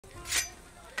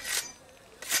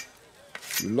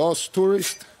You lost,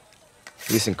 tourist?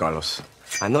 Listen, Carlos.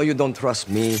 I know you don't trust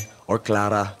me, or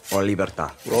Clara, or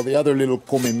Libertad. Well, the other little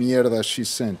come mierda she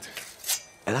sent.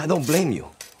 And I don't blame you.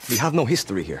 We have no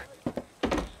history here.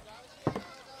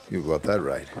 You got that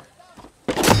right.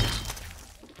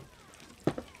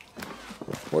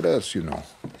 What else you know?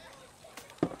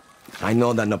 I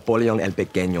know that Napoleon el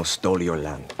Pequeño stole your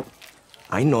land.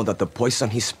 I know that the poison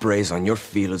he sprays on your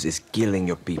fields is killing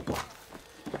your people.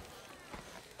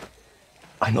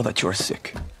 I know that you are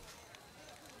sick.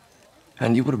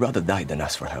 And you would rather die than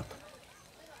ask for help.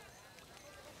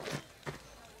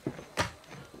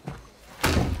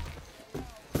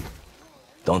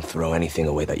 Don't throw anything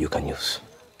away that you can use.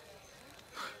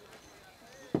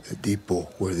 The depot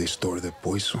where they store the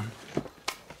poison.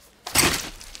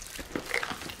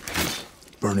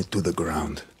 Burn it to the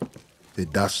ground. The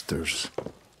dusters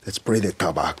that spray the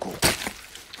tobacco.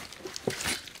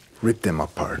 Rip them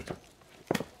apart.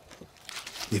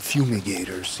 The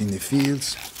fumigators in the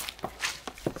fields.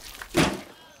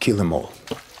 Kill them all.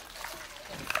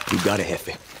 You got it,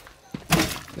 Jefe.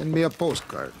 Send me a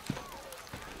postcard.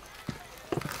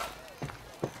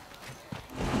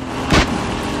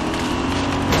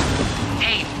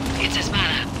 Hey, it's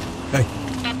Espada. Hey.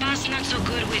 Papa's not so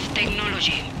good with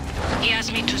technology. He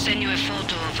asked me to send you a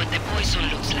photo of what the poison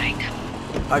looks like.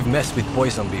 I've messed with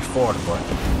poison before, but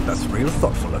that's real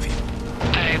thoughtful of you.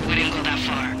 I wouldn't go that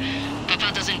far.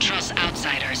 Papa doesn't trust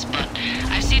outsiders, but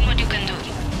I've seen what you can do.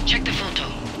 Check the photo.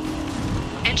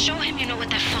 And show him you know what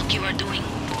the fuck you are doing.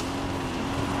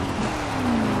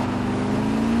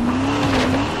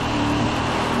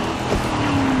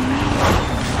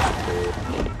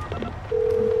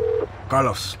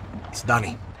 Carlos, it's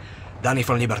Dani. Dani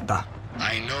from Libertad.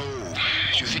 I know.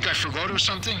 You think I forgot or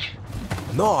something?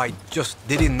 No, I just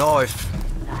didn't know if...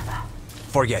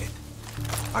 Forget it.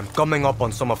 I'm coming up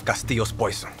on some of Castillo's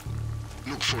poison.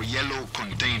 Look for yellow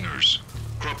containers.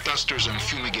 Crop dusters and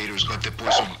fumigators got the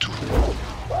poison too.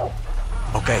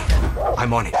 Okay,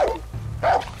 I'm on it.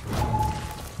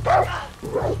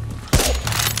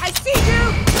 I see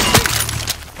you!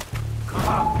 Come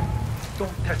on.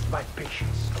 Don't test my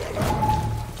patience.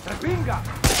 Venga!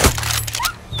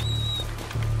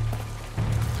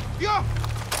 ¡Yo!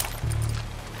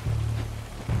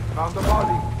 Found the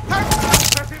body.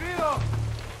 ¡Recibido!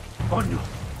 Coño,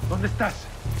 ¿dónde estás?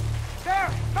 ¡There!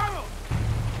 ¡Vamos!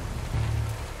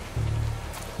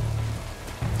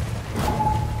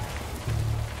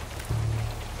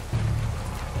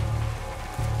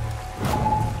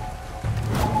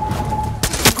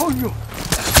 Coño!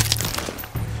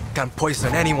 Can't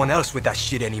poison anyone else with that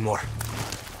shit anymore.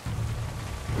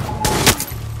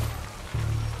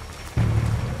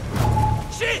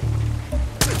 Shit!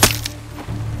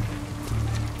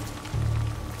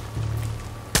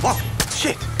 Oh,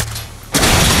 shit!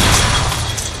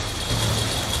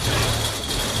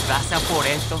 Gracias por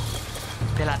esto.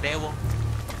 Te la debo.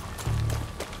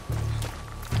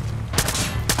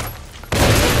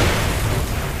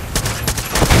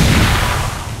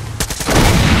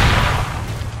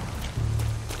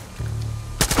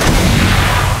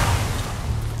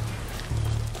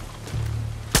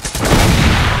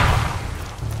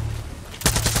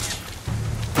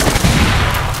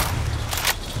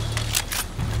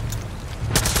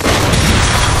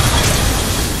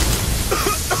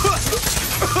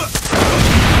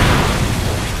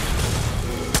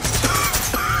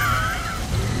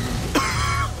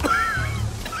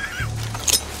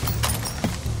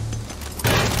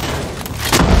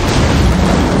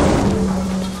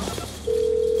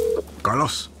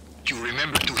 Carlos? You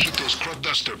remember to hit those crop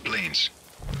duster planes.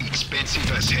 Expensive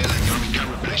as hell and your army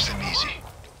can replace them easy.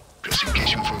 Just in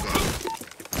case you forgot.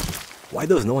 Why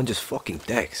does no one just fucking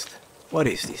text? What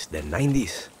is this, the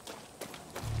 90s?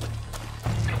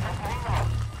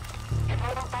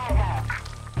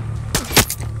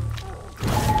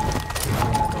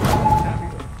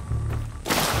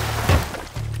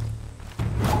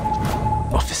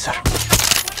 Officer,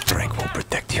 rank won't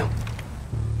protect you.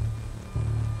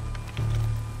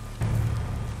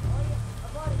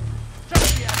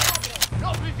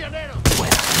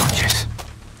 Buenas noches.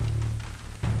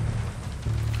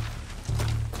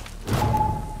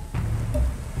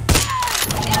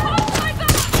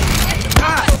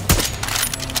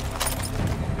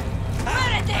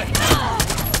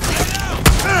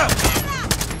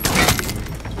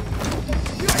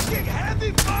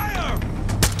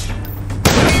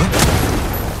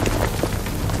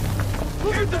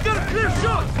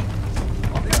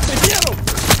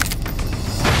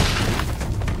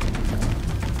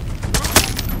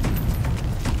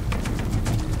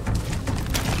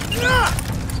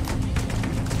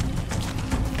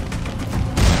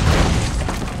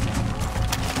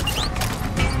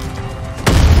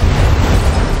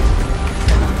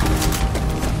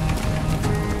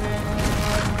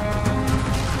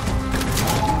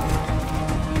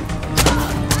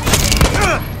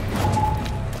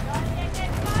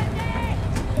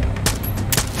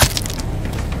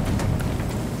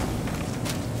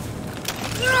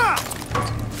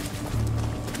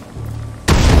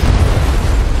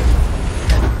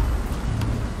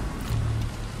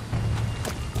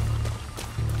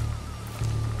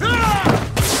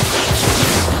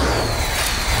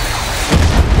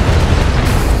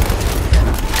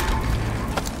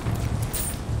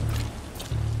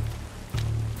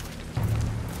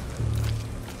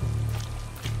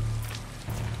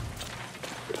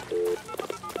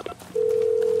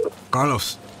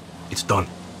 Carlos, it's done.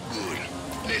 Good.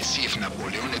 Let's see if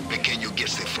Napoleon el Pequeño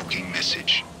gets the fucking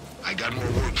message. I got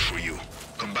more work for you.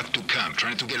 Come back to camp.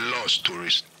 Trying to get lost,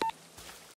 tourist.